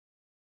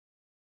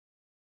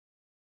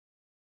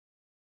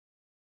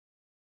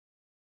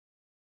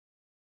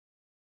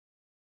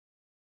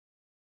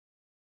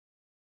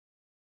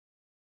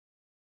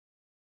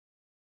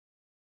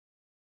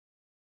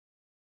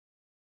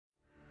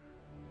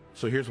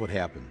So here's what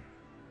happened.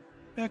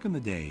 Back in the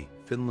day,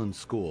 Finland's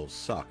schools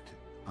sucked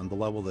on the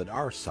level that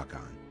ours suck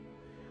on.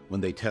 When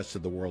they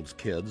tested the world's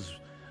kids,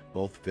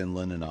 both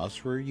Finland and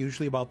us were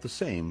usually about the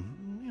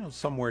same,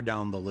 somewhere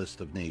down the list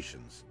of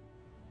nations.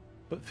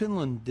 But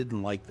Finland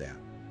didn't like that.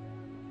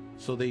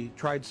 So they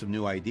tried some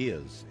new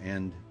ideas,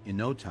 and in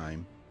no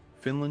time,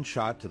 Finland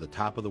shot to the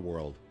top of the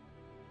world.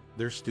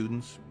 Their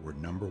students were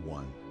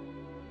 #1.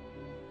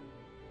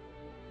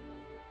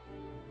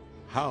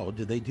 How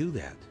did they do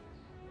that?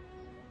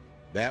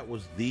 That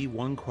was the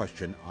one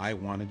question I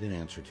wanted an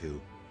answer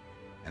to,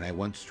 and I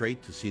went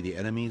straight to see the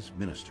enemy's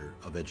Minister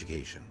of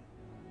Education.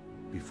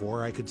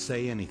 Before I could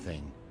say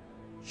anything,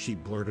 she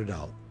blurted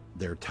out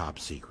their top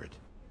secret.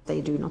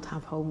 They do not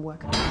have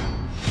homework.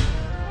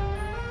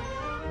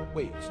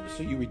 Wait,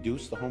 so you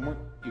reduce the homework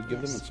you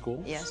give them in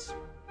school? Yes.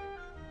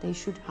 They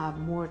should have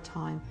more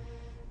time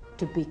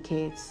to be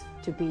kids,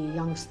 to be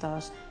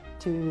youngsters,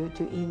 to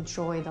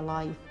enjoy the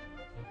life.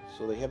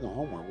 So they have no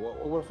homework.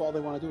 What if all they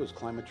want to do is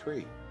climb a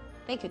tree?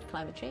 They could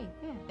climb a tree,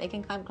 yeah. They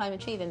can climb a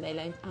tree, then they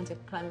learn how to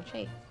climb a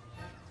tree.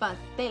 But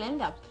they'll end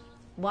up,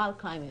 while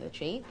climbing the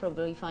tree,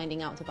 probably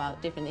finding out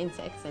about different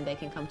insects, and they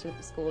can come to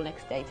the school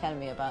next day, tell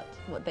me about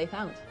what they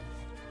found.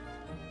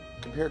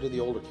 Compared to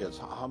the older kids,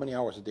 how many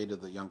hours a day do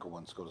the younger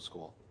ones go to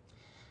school?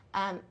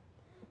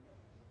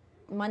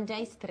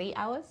 Mondays, 3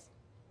 hours.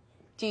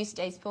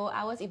 Tuesdays, 4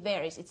 hours. It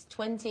varies. It's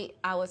 20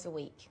 hours a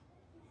week.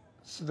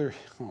 So they're,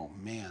 oh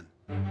man.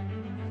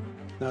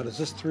 Now, does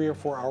this 3 or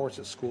 4 hours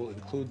at school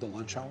include the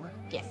lunch hour?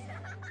 Yes.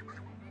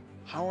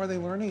 How are they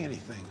learning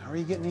anything? How are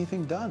you getting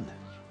anything done?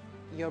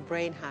 Your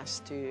brain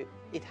has to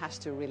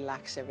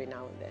relax every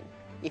now and then.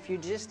 If you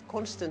just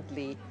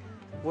constantly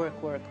work,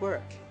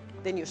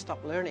 then you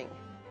stop learning.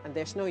 And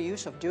there's no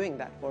use of doing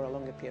that for a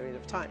longer period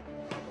of time.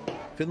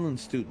 Finland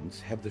students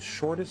have the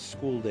shortest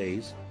school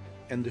days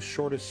and the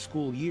shortest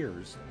school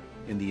years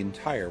in the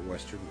entire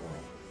Western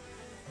world.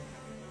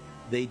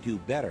 They do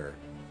better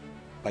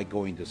by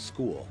going to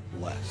school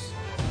less.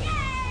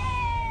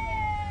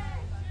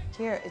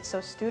 Here, it's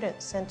so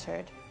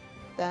student-centered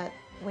that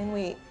when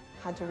we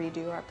had to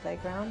redo our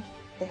playground,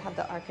 they had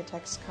the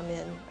architects come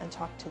in and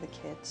talk to the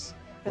kids.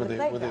 Were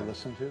they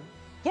listened to?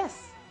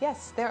 Yes,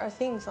 there are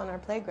things on our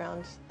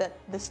playground that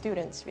the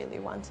students really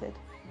wanted.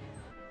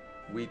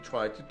 We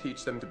try to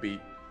teach them to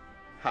be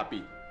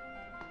happy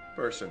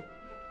person,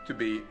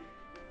 to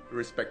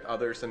respect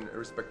others and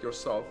respect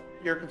yourself.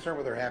 You're concerned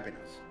with their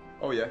happiness.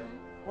 Oh yeah.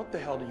 What the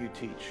hell do you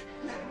teach?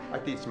 I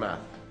teach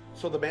math.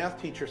 So the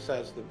math teacher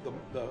says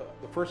the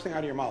first thing out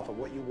of your mouth of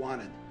what you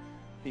wanted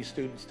these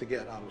students to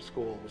get out of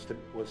school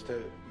was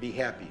to be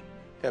happy,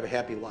 to have a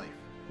happy life.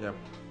 Yeah.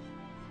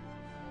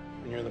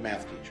 And you're the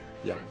math teacher.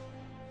 Yeah.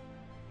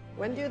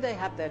 When do they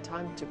have their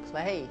time to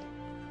play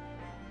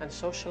and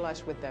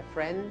socialize with their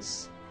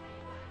friends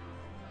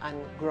and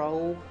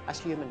grow as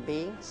human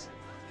beings?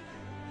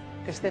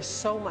 Because there's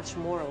so much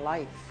more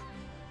life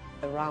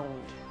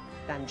around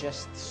than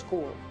just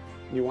school.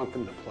 You want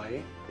them to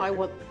play? I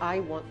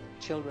want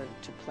children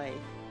to play.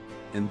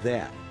 And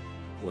that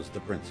was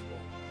the principle.